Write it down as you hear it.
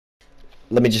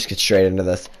let me just get straight into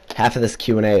this. Half of this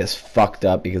Q&A is fucked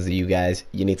up because of you guys.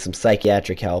 You need some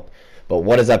psychiatric help. But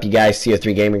what is up, you guys?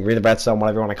 CO3 Gaming, Read the Redstone,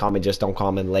 whatever you want to call me. Just don't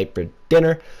call me late for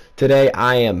dinner. Today,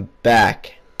 I am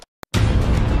back.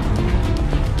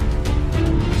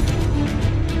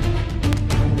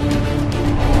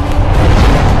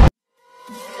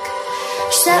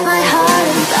 Set my heart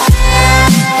on fire.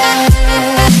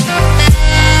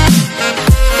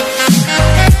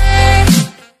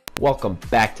 Welcome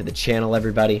back to the channel,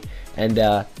 everybody. And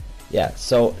yeah,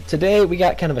 so today we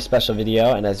got kind of a special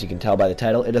video, and as you can tell by the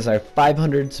title, it is our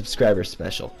 500 subscribers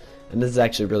special. And this is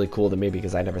actually really cool to me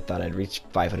because I never thought I'd reach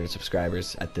 500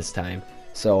 subscribers at this time.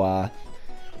 So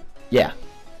yeah,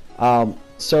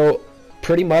 so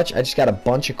pretty much I just got a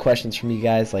bunch of questions from you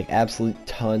guys, like absolute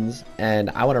tons,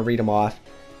 and I want to read them off,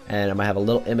 and I'm gonna have a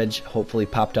little image hopefully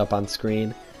popped up on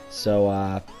screen.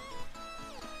 So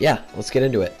yeah, let's get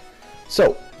into it.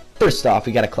 So first off,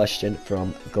 we got a question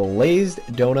from Glazed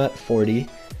Donut 40,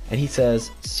 and he says,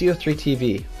 CO3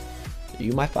 TV, are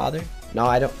you my father? No,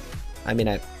 I don't. I mean,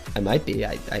 I might be.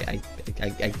 I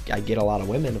get a lot of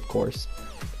women, of course.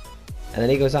 And then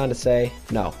he goes on to say,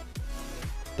 no,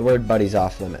 the word buddy's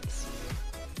off limits.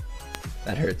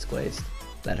 That hurts, Glazed.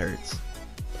 That hurts.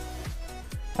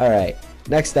 Alright,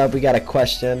 next up we got a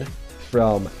question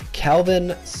from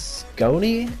Calvin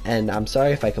Scone, and I'm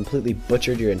sorry if I completely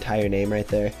butchered your entire name right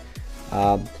there.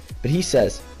 But he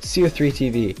says, CO3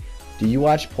 TV, do you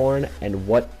watch porn, and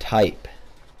what type?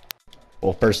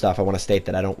 Well, first off, I want to state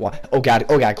that I don't watch. Oh god,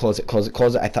 close it.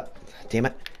 I thought, damn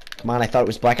it. Come on, I thought it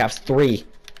was Black Ops 3.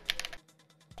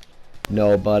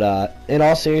 No, but in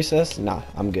all seriousness, nah,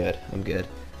 I'm good.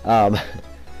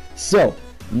 So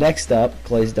next up,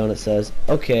 Glazed Donut says,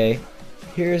 okay,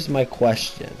 here's my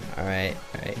question. Alright,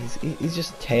 he's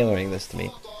just tailoring this to me.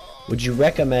 Would you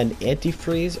recommend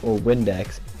antifreeze or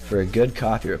Windex for a good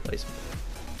coffee replacement?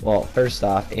 Well, first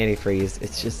off, antifreeze,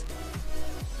 it's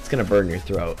gonna burn your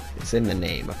throat. It's in the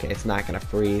name, okay? It's not gonna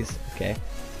freeze, okay?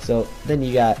 So then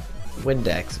you got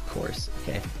Windex, of course,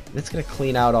 okay? And it's gonna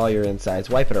clean out all your insides,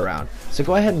 wipe it around. So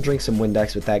go ahead and drink some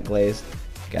Windex with that, Glazed.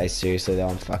 Guys, seriously though,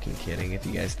 I'm fucking kidding. If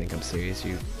you guys think I'm serious,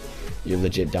 you're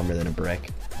legit dumber than a brick.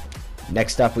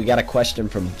 Next up, we got a question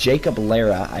from Jacob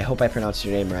Lara. I hope I pronounced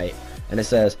your name right. And it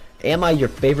says, am I your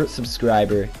favorite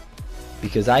subscriber?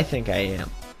 Because I think I am.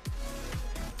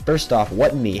 First off,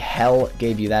 what in the hell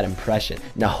gave you that impression?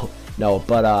 No,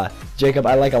 but Jacob,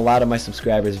 I like a lot of my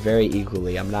subscribers very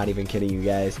equally. I'm not even kidding you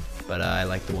guys, but I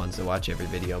like the ones that watch every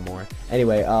video more.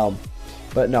 Anyway,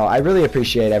 but no, I really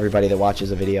appreciate everybody that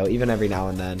watches a video, even every now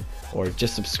and then, or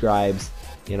just subscribes,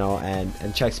 you know, and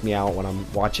checks me out when I'm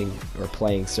watching or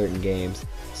playing certain games.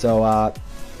 So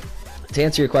to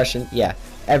answer your question, yeah,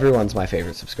 everyone's my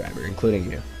favorite subscriber,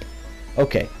 including you.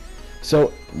 Okay,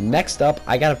 so next up,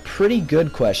 I got a pretty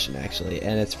good question actually,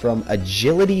 and it's from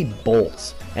Agility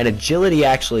Bolts. And Agility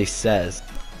actually says,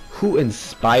 who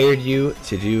inspired you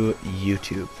to do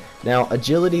YouTube? Now,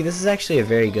 Agility, this is actually a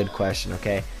very good question,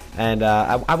 okay? And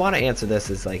I want to answer this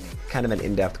as like kind of an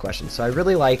in-depth question. So I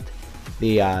really liked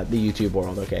the YouTube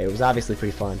world, okay? It was obviously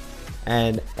pretty fun.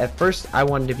 And at first, I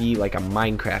wanted to be like a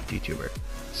Minecraft YouTuber.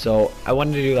 So I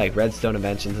wanted to do like redstone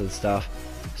inventions and stuff.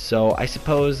 So I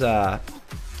suppose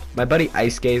my buddy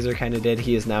Ice Gazer kind of did.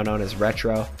 He is now known as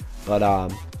Retro,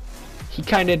 but he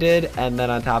kind of did. And then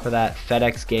on top of that,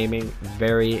 FedEx Gaming,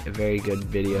 very good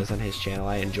videos on his channel.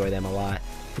 I enjoy them a lot.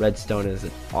 Redstone is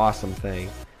an awesome thing,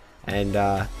 and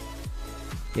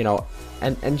you know,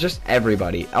 and just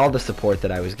everybody, all the support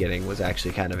that I was getting was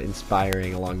actually kind of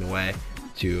inspiring along the way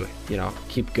to, you know,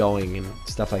 keep going and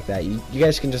stuff like that. You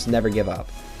guys can just never give up.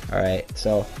 All right,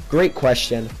 so great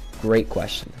question. All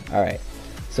right,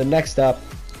 so next up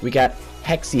we got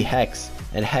Hexy Hex,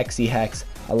 and Hexy Hex,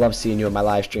 I love seeing you in my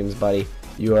live streams, buddy.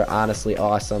 You are honestly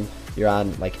awesome. You're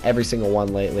on like every single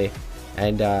one lately,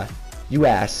 and you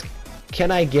ask, can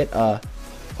I get a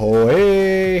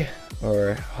hoey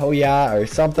or hoya or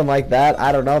something like that?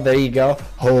 I don't know. There you go.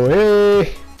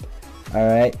 Hoey. All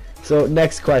right. So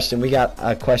next question, we got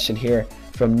a question here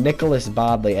from Nicholas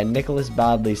Bodley, and Nicholas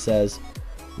Bodley says,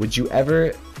 would you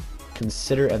ever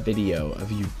consider a video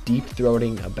of you deep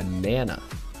throating a banana?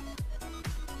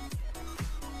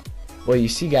 Well, you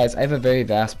see, guys, I have a very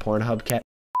vast Pornhub cat.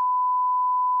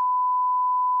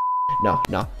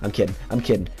 No, I'm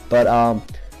kidding. But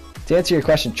to answer your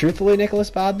question truthfully, Nicholas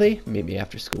Bodley, meet me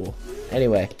after school.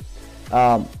 Anyway,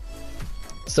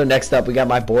 so next up we got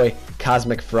my boy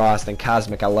Cosmic Frost, and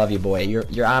Cosmic, I love you, boy.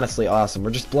 You're honestly awesome.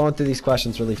 We're just blowing through these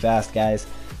questions really fast, guys.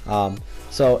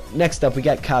 So next up we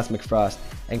got Cosmic Frost,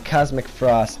 and Cosmic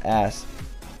Frost asks,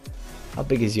 how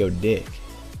big is your dick?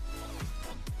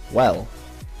 Well,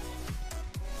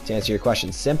 To answer your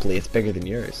question simply, it's bigger than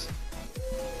yours.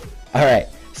 Alright,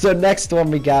 so next one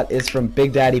we got is from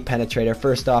Big Daddy Penetrator.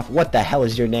 First off, what the hell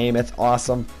is your name? It's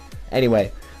awesome.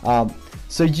 Anyway,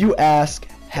 so you ask,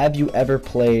 have you ever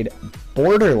played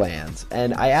Borderlands?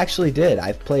 And I actually did.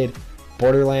 I've played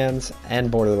Borderlands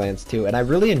and Borderlands 2, and I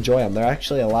really enjoy them. They're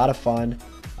actually a lot of fun,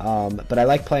 but I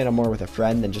like playing them more with a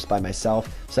friend than just by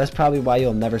myself. So that's probably why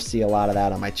you'll never see a lot of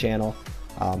that on my channel.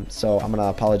 So I'm going to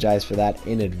apologize for that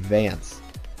in advance.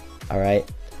 Alright.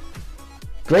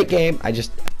 Great game. I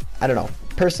don't know.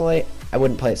 Personally, I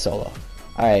wouldn't play it solo.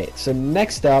 Alright, so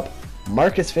next up,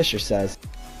 Marcus Fisher says,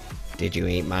 did you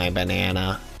eat my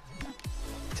banana?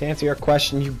 To answer your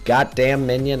question, you goddamn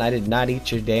minion, I did not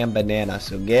eat your damn banana,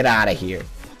 so get out of here.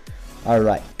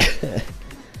 Alright.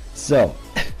 So,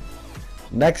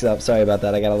 next up, sorry about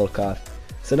that, I got a little cough.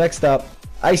 So next up,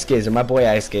 Ice Gazer, my boy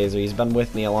Ice Gazer. He's been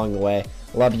with me along the way.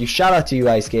 Love you. Shout out to you,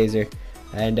 Ice Gazer.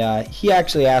 And he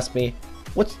actually asked me,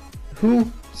 who's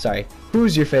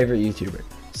your favorite YouTuber?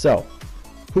 So,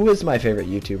 who is my favorite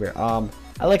YouTuber?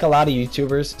 I like a lot of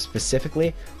YouTubers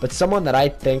specifically, but someone that I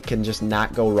think can just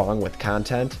not go wrong with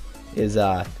content is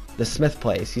the Smith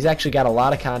Plays. He's actually got a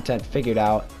lot of content figured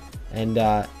out, and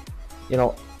you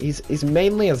know, he's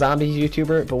mainly a zombie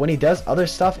YouTuber, but when he does other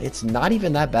stuff, it's not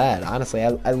even that bad. Honestly,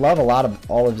 I love a lot of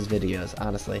all of his videos.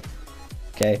 Honestly,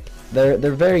 okay, they're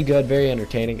very good, very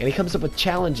entertaining, and he comes up with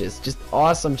challenges, just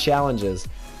awesome challenges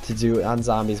to do on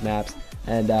zombies maps,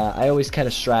 and I always kind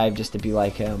of strive just to be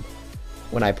like him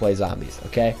when I play zombies.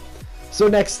 Okay, so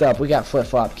next up we got Flip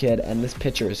Flop Kid, and this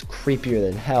picture is creepier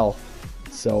than hell.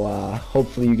 So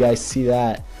hopefully you guys see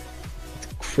that. It's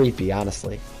creepy,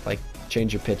 honestly. Like,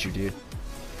 change your picture, dude.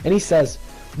 And he says,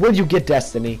 will you get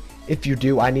Destiny? If you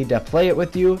do, I need to play it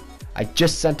with you. I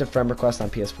just sent a friend request on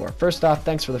PS4. First off,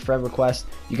 thanks for the friend request.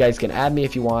 You guys can add me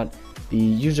if you want.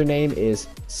 The username is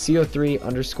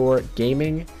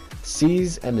CO3_gaming.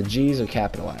 C's and the G's are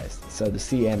capitalized. So the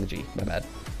C and the G, my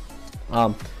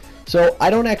bad. So I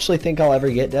don't actually think I'll ever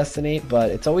get Destiny,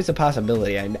 but it's always a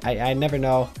possibility. I never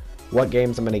know what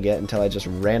games I'm going to get until I just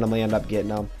randomly end up getting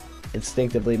them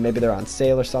instinctively. Maybe they're on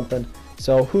sale or something.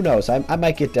 So who knows? I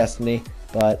might get Destiny,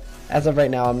 but as of right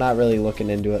now, I'm not really looking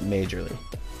into it majorly.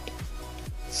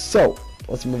 So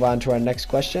let's move on to our next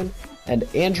question. And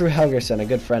Andrew Helgerson, a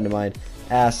good friend of mine,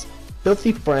 asks,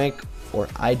 Filthy Frank or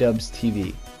iDubbbz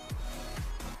TV?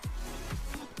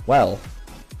 Well,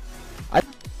 I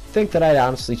think that I'd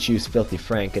honestly choose Filthy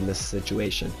Frank in this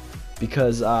situation,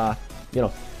 because you know,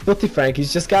 Filthy Frank,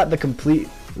 he's just got the complete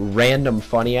random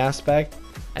funny aspect,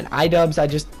 and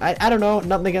iDubbbz, I don't know,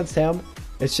 nothing against him,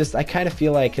 it's just I kind of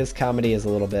feel like his comedy is a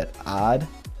little bit odd.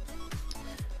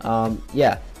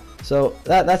 Yeah, so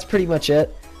that's pretty much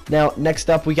it. Now next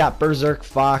up we got Berserk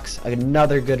Fox,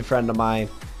 another good friend of mine,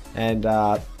 and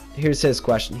here's his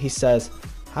question. He says,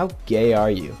 how gay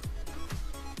are you?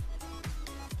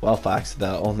 Well, Fox,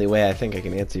 the only way I think I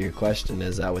can answer your question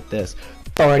is with this.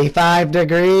 45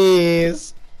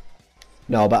 degrees!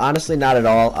 No, but honestly, not at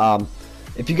all.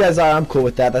 If you guys are, I'm cool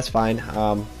with that. That's fine.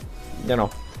 You know.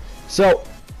 So,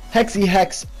 Hexy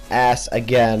Hex asks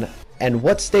again, and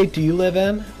what state do you live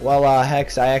in? Well,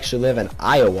 Hex, I actually live in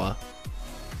Iowa.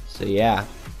 So, yeah.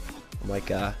 I'm like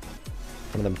one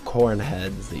of them corn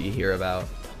heads that you hear about.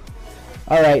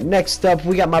 Alright, next up,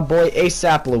 we got my boy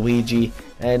ASAP Luigi.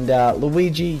 And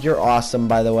Luigi, you're awesome,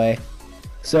 by the way.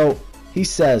 So, he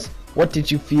says, what did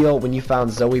you feel when you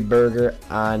found Zoe Burger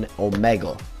on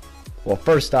Omegle? Well,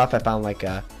 first off, I found like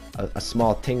a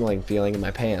small tingling feeling in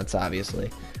my pants, obviously.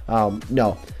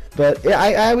 No, but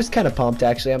I was kind of pumped,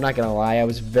 actually. I'm not going to lie. I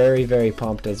was very, very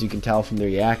pumped, as you can tell from the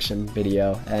reaction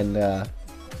video. And,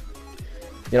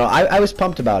 you know, I was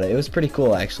pumped about it. It was pretty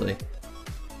cool, actually.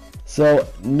 So,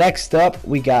 next up,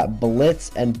 we got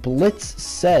Blitz. And Blitz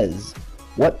says,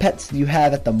 what pets do you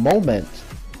have at the moment?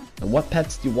 And what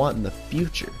pets do you want in the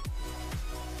future?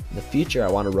 In the future,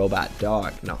 I want a robot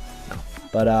dog. No.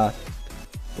 But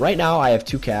right now, I have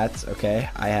two cats, okay?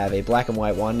 I have a black and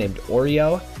white one named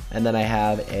Oreo, and then I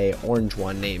have a orange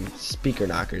one named Speaker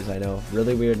Knockers. I know,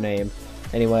 really weird name.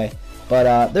 Anyway,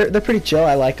 but they're pretty chill.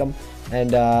 I like them.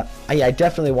 And I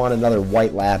definitely want another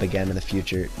white lab again in the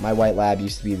future. My white lab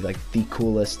used to be like the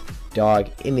coolest dog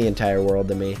in the entire world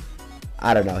to me.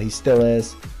 I don't know, he still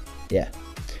is. Yeah.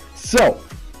 So,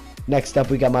 next up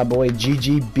we got my boy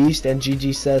GG Beast, and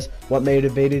GG says, what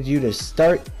motivated you to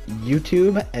start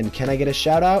YouTube, and can I get a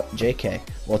shout out? JK.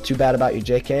 Well, too bad about you,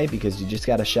 JK, because you just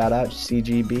got a shout out,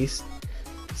 GG Beast.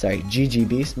 Sorry, GG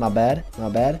Beast, my bad.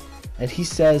 And he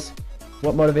says,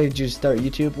 what motivated you to start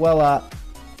YouTube? Well,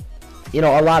 you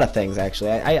know, a lot of things,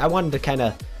 actually. I wanted to kind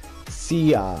of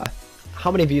see how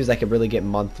many views I could really get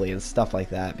monthly and stuff like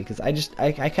that, because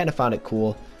I kind of found it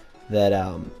cool that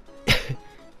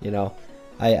you know,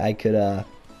 I could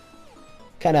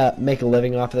kind of make a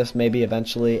living off of this maybe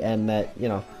eventually, and that, you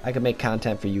know, I could make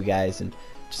content for you guys and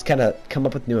just kind of come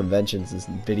up with new inventions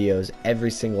and videos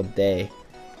every single day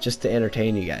just to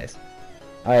entertain you guys.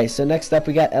 Alright, so next up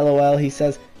we got LOL. He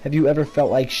says, have you ever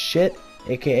felt like shit,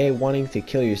 aka wanting to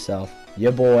kill yourself?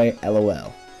 Your boy,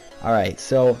 LOL. Alright,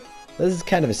 so this is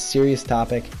kind of a serious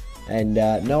topic, and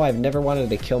no, I've never wanted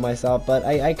to kill myself, but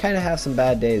I kind of have some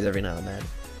bad days every now and then,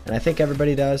 and I think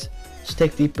everybody does. Just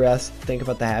take deep breaths, think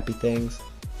about the happy things,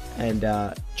 and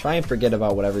try and forget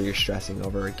about whatever you're stressing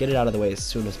over, or get it out of the way as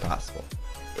soon as possible.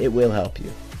 It will help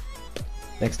you.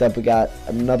 Next up we got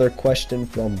another question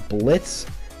from Blitz,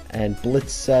 and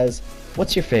Blitz says,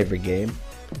 what's your favorite game?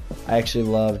 I actually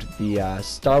loved the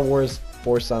Star Wars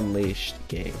Force Unleashed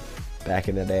game back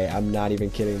in the day. I'm not even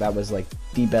kidding, that was like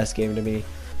the best game to me.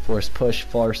 Force Push,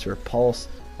 Force Repulse,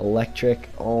 Electric,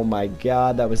 oh my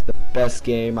god, that was the best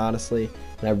game, honestly,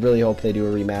 and I really hope they do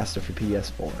a remaster for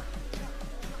PS4.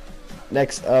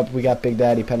 Next up we got Big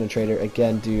Daddy Penetrator.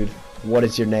 Again, dude, what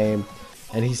is your name?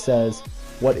 And he says,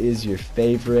 what is your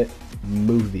favorite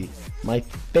movie? My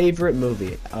favorite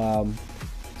movie,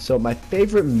 so my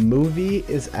favorite movie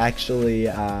is actually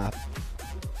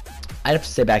I'd have to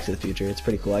say Back to the Future. It's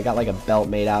pretty cool. I got like a belt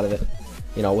made out of it,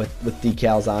 you know, with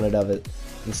decals on it of it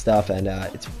and stuff, and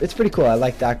it's pretty cool. I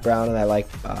like Doc Brown, and I like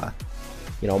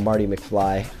you know, Marty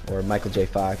McFly or Michael J.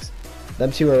 Fox.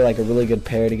 Them two are like a really good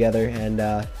pair together,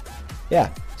 and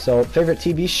yeah. So favorite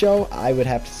TV show, I would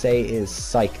have to say, is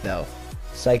Psych though.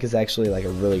 Psych is actually like a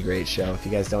really great show. If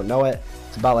you guys don't know it,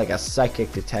 it's about like a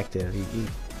psychic detective. He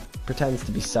pretends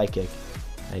to be psychic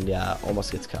and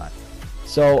almost gets caught.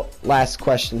 So last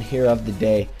question here of the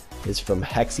day is from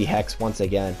Hexy Hex once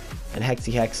again, and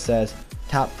Hexy Hex says,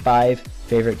 top 5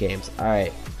 favorite games.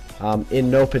 Alright,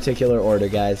 in no particular order,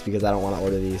 guys, because I don't want to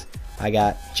order these. I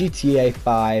got GTA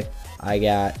 5, I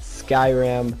got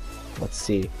Skyrim, let's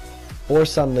see,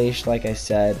 Force Unleashed, like I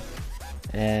said,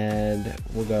 and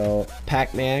we'll go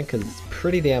Pac-Man, because it's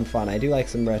pretty damn fun. I do like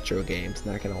some retro games,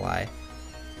 not gonna lie.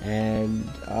 And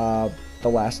the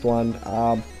last one,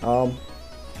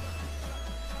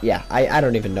 yeah, I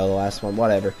don't even know the last one,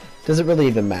 whatever, doesn't really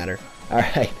even matter.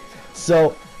 Alright,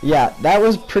 so yeah, that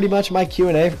was pretty much my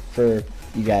Q&A for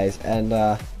you guys, and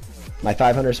my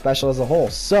 500 special as a whole.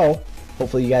 So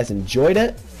hopefully you guys enjoyed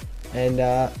it,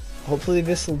 and hopefully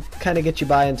this will kind of get you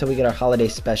by until we get our holiday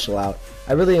special out.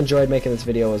 I really enjoyed making this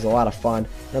video. It was a lot of fun,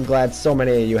 and I'm glad so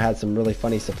many of you had some really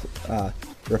funny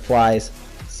replies,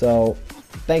 so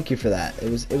thank you for that. It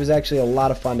was actually a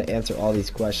lot of fun to answer all these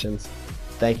questions.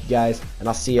 Thank you guys, and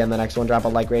I'll see you in the next one. Drop a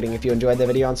like rating if you enjoyed the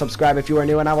video, and subscribe if you are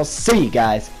new, and I will see you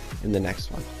guys in the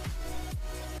next one.